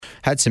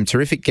had some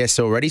terrific guests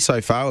already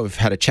so far. We've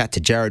had a chat to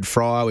Jared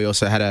Fryer. We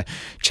also had a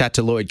chat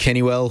to Lloyd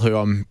Kennywell, who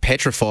I'm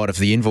petrified of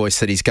the invoice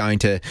that he's going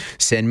to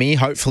send me.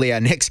 Hopefully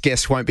our next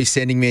guest won't be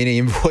sending me any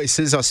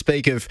invoices. I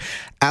speak of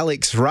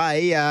Alex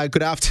Ray.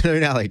 Good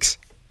afternoon, Alex.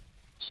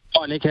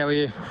 Hi, Nick. How are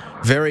you?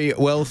 Very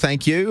well,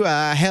 thank you.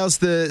 How's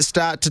the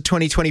start to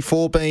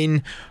 2024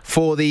 been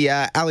for the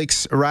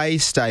Alex Ray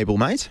stable,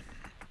 mate?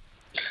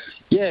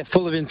 Yeah,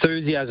 full of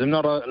enthusiasm.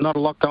 Not a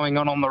lot going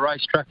on the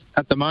racetrack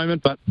at the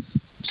moment, but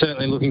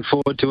certainly looking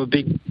forward to a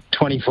big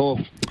 24.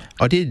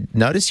 I did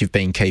notice you've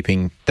been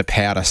keeping the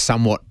powder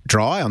somewhat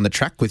dry on the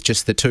track with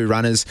just the two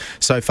runners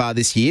so far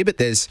this year, but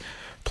there's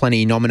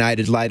plenty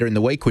nominated later in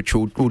the week, which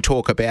we'll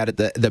talk about at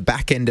the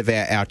back end of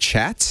our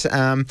chat.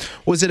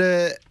 Was it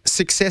a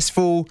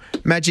successful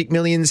Magic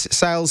Millions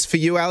sales for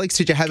you, Alex?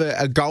 Did you have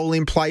a goal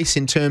in place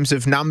in terms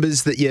of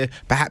numbers that you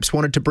perhaps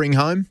wanted to bring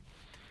home?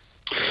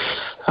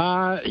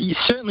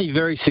 Certainly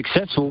very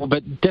successful,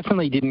 but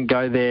definitely didn't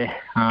go there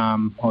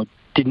or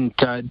didn't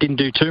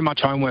do too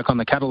much homework on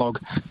the catalogue,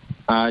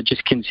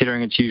 just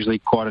considering it's usually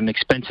quite an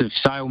expensive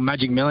sale,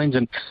 Magic Millions,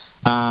 and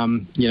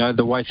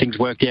the way things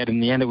worked out in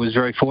the end, it was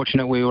very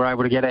fortunate we were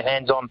able to get our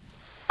hands on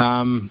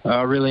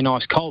a really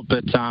nice colt.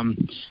 But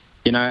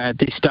at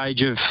this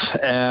stage of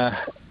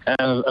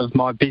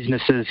my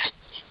business's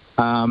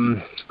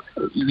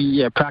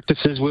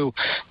practices, we'll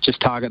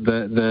just target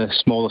the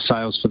smaller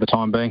sales for the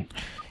time being.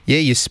 Yeah,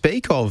 you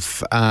speak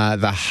of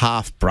the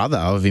half-brother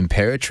of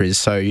Imperatriz,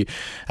 so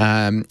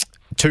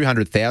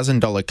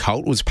 $200,000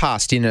 colt was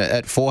passed in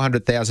at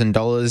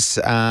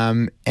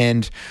 $400,000.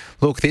 And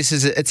look,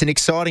 it's an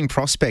exciting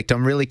prospect.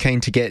 I'm really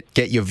keen to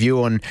get your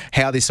view on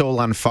how this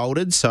all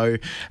unfolded. So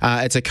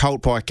it's a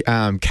colt by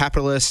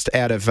Capitalist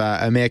out of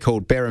a mare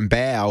called Bear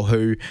Bow,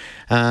 who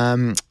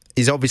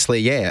is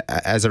obviously,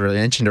 as I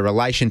mentioned, a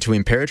relation to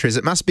Imperatriz.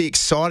 It must be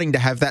exciting to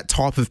have that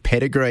type of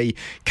pedigree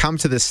come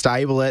to the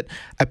stable at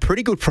a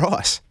pretty good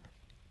price.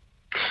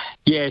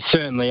 Yeah,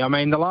 certainly. I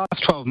mean, the last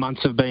 12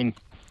 months have been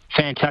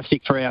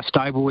fantastic for our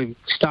stable. We've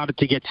started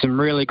to get some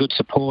really good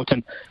support,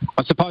 and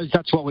I suppose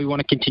that's what we want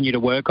to continue to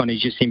work on, is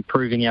just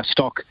improving our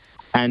stock.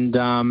 And,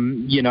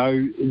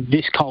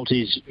 this colt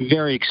is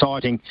very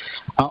exciting.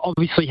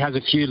 Obviously has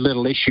a few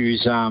little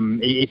issues.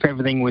 If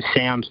everything was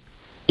sound,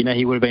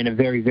 he would have been a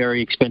very,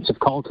 very expensive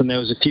colt, and there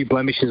was a few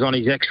blemishes on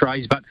his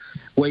X-rays, but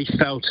we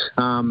felt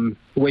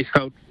we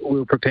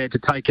were prepared to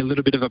take a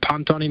little bit of a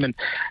punt on him. And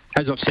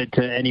as I've said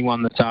to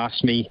anyone that's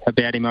asked me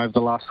about him over the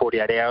last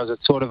 48 hours,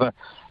 it's sort of a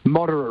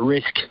moderate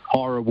risk,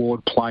 high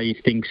reward play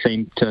if things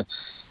seem to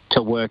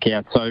work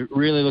out. So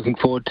really looking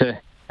forward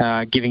to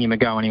giving him a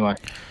go anyway.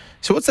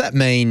 So what's that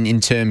mean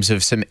in terms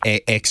of some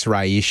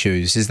X-ray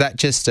issues? Is that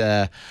just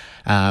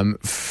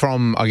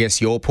from, I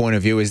guess, your point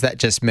of view, does that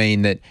just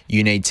mean that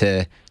you need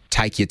to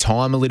take your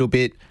time a little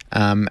bit,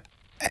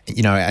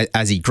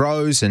 as he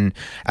grows and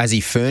as he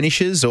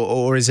furnishes,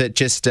 or is it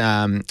just,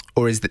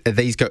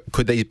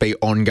 could these be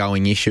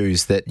ongoing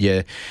issues that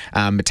you're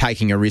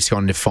taking a risk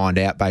on to find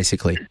out,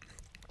 basically?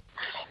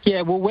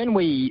 Yeah, well, when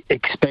we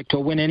expect,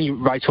 or when any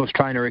racehorse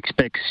trainer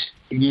expects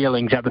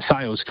yearlings at the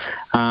sales,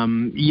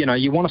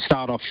 you want to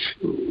start off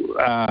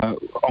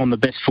on the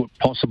best foot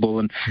possible,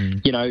 and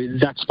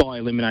that's by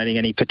eliminating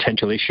any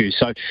potential issues.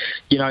 So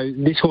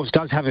this horse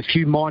does have a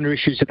few minor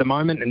issues at the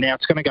moment, and now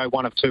it's going to go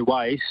one of two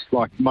ways.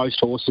 Like most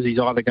horses, he's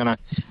either going to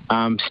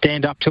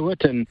stand up to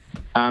it, and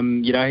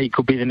he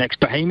could be the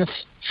next behemoth,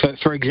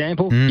 for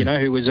example,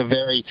 who was a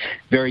very,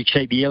 very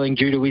cheap yearling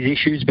due to his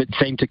issues, but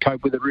seemed to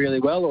cope with it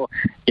really well. Or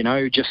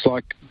just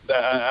like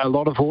a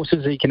lot of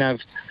horses, he can have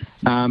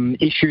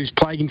issues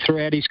plaguing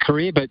throughout his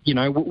career, but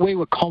we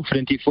were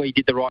confident if we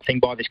did the right thing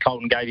by this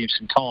colt and gave him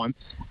some time,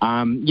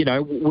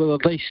 we'll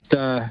at least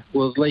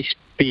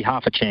be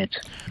half a chance.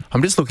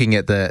 I'm just looking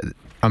at the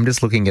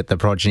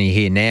progeny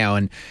here now,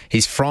 and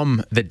he's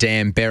from the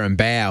dam Bear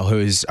Bow,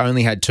 who's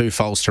only had two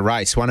foals to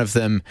race. One of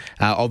them,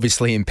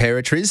 obviously,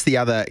 Imperatriz. The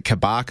other,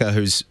 Kabaka,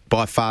 who's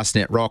by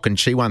Fastnet Rock, and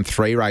she won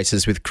 3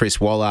 races with Chris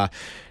Waller.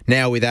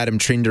 Now with Adam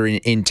Trinder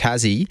in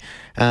Tassie.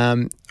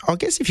 I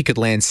guess if you could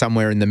land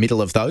somewhere in the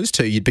middle of those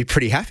two, you'd be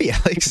pretty happy,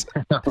 Alex.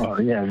 Oh,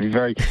 yeah, I'd be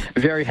very,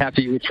 very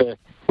happy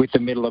with the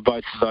middle of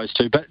both of those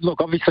two. But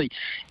look, obviously,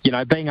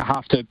 being a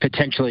half to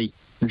potentially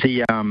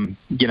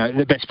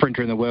the best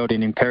sprinter in the world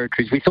in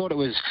Imperatriz, we thought it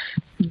was,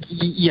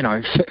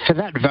 for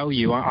that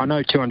value. I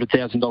know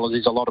 $200,000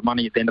 is a lot of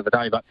money at the end of the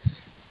day, but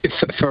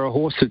for a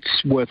horse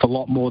that's worth a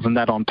lot more than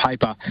that on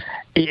paper,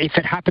 if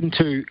it happened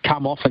to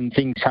come off and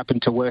things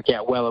happened to work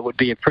out well, it would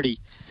be a pretty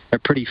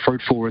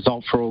fruitful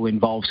result for all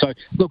involved. So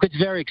look, it's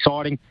very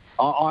exciting.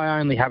 I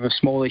only have a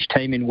smallish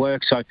team in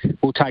work, so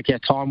we'll take our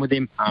time with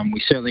him.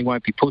 We certainly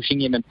won't be pushing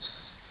him,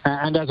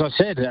 and as I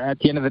said, at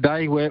the end of the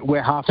day,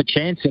 we're half a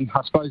chance, and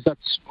I suppose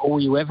that's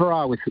all you ever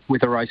are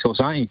with a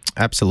racehorse, aren't you?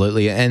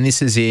 Absolutely, and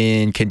this is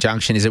in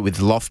conjunction, is it, with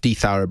Lofty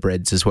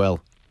Thoroughbreds as well?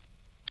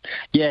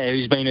 Yeah,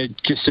 who's been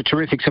just a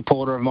terrific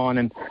supporter of mine,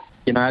 and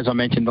as I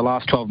mentioned, the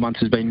last 12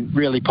 months has been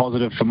really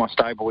positive for my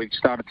stable. We've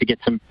started to get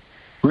some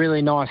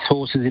really nice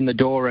horses in the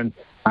door, and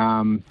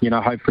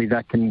hopefully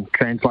that can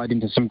translate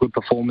into some good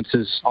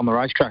performances on the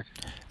racetrack.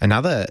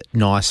 Another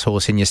nice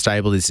horse in your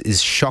stable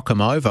is Shock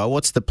 'em Over.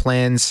 What's the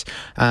plans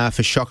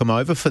for Shock 'em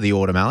Over for the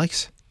autumn,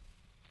 Alex?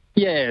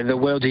 Yeah, the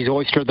world's his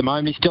oyster at the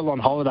moment. He's still on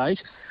holidays.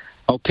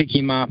 I'll pick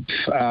him up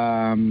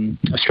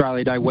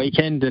Australia Day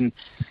weekend. And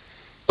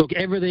look,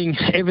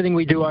 everything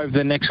we do over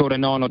the next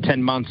 9 or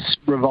 10 months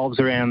revolves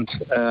around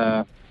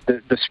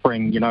the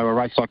spring. A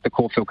race like the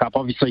Caulfield Cup.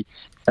 Obviously,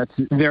 that's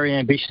very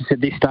ambitious at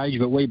this stage,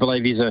 but we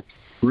believe he's a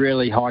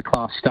really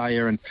high-class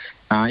stayer. And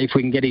if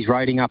we can get his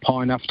rating up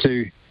high enough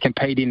to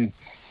compete in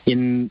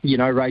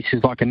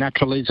races like a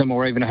Naturalism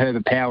or even a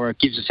Herbert Power, it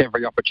gives us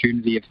every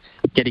opportunity of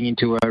getting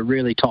into a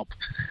really top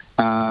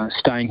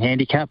staying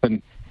handicap.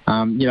 And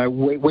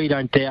we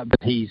don't doubt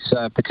that he's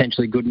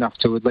potentially good enough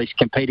to at least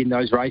compete in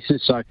those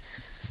races. So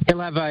he'll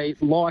have a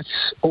light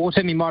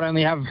autumn. He might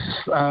only have,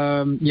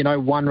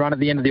 one run at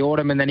the end of the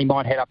autumn, and then he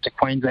might head up to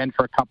Queensland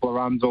for a couple of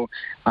runs. Or,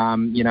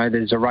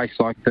 there's a race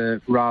like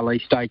the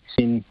Raleigh Stakes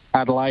in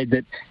Adelaide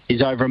that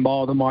is over a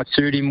mile that might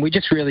suit him. We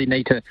just really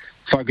need to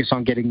focus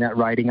on getting that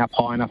rating up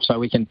high enough so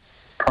we can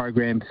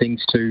program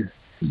things to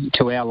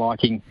our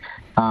liking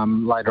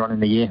later on in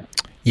the year.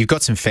 You've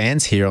got some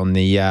fans here on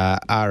the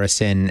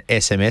RSN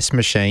SMS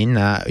machine.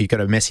 You've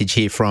got a message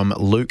here from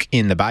Luke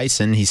in the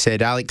Basin. He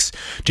said, Alex,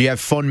 do you have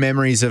fond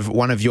memories of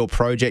one of your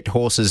project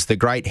horses, the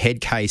great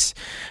head case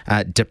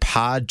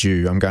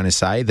Depardieu, I'm going to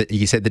say? That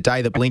he said the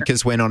day the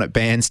blinkers went on at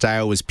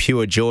Bairnsdale was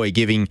pure joy,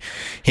 giving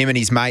him and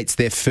his mates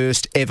their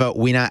first ever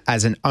winner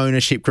as an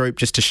ownership group.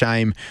 Just a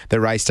shame the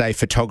race day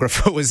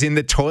photographer was in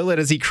the toilet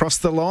as he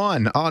crossed the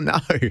line. Oh, no.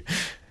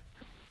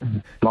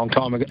 Long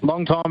time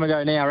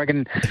ago now. I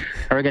reckon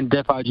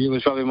Depardieu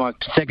was probably my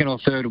second or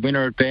third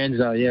winner at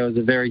Bairnsdale. Yeah, it was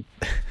a very,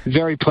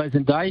 very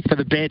pleasant day for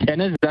the Bear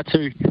Tenners. That's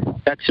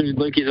who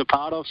Luke is a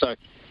part of. So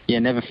yeah,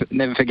 never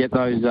forget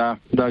those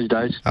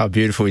days. Oh,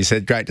 beautiful. You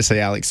said great to see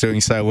Alex doing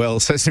so well.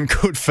 So some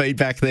good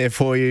feedback there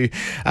for you,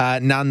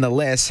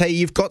 nonetheless. Hey,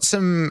 you've got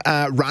some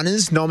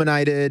runners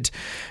nominated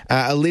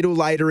a little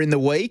later in the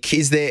week.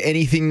 Is there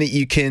anything that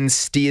you can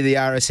steer the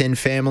RSN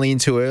family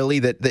into early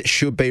that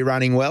should be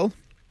running well?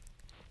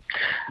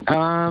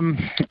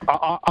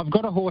 I've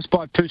got a horse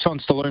by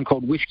Poussin Saloon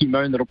called Whiskey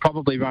Moon that'll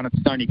probably run at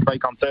Stony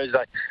Creek on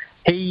Thursday.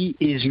 He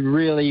is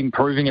really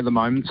improving at the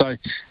moment, so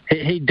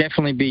he'd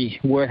definitely be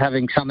worth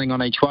having something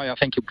on each way. I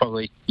think he'll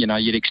probably,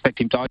 you'd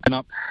expect him to open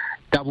up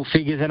double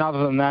figures, and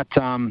other than that,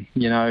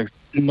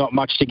 not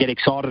much to get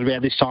excited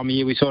about this time of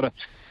year. We sort of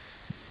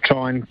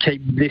try and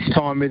keep this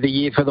time of the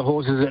year for the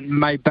horses that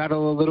may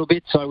battle a little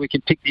bit, so we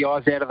can pick the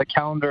eyes out of the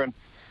calendar and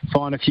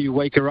find a few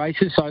weaker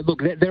races. So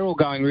look, they're all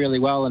going really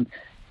well, and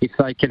if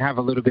they can have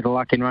a little bit of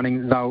luck in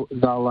running, they'll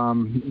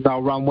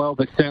run well,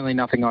 but certainly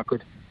nothing I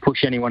could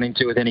push anyone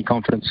into with any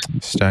confidence.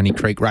 Stony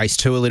Creek Race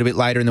 2 a little bit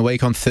later in the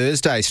week on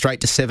Thursday, straight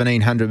to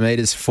 1,700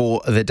 metres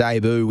for the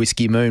debut.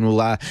 Whiskey Moon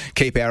will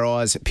keep our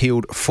eyes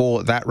peeled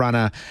for that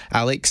runner,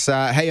 Alex.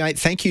 Hey, mate,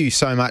 thank you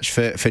so much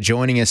for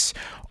joining us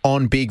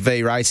on Big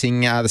V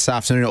Racing this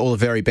afternoon. All the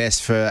very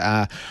best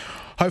for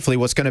hopefully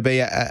what's going to be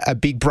a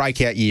big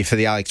breakout year for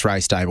the Alex Ray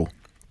stable.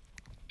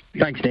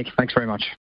 Thanks, Nick. Thanks very much.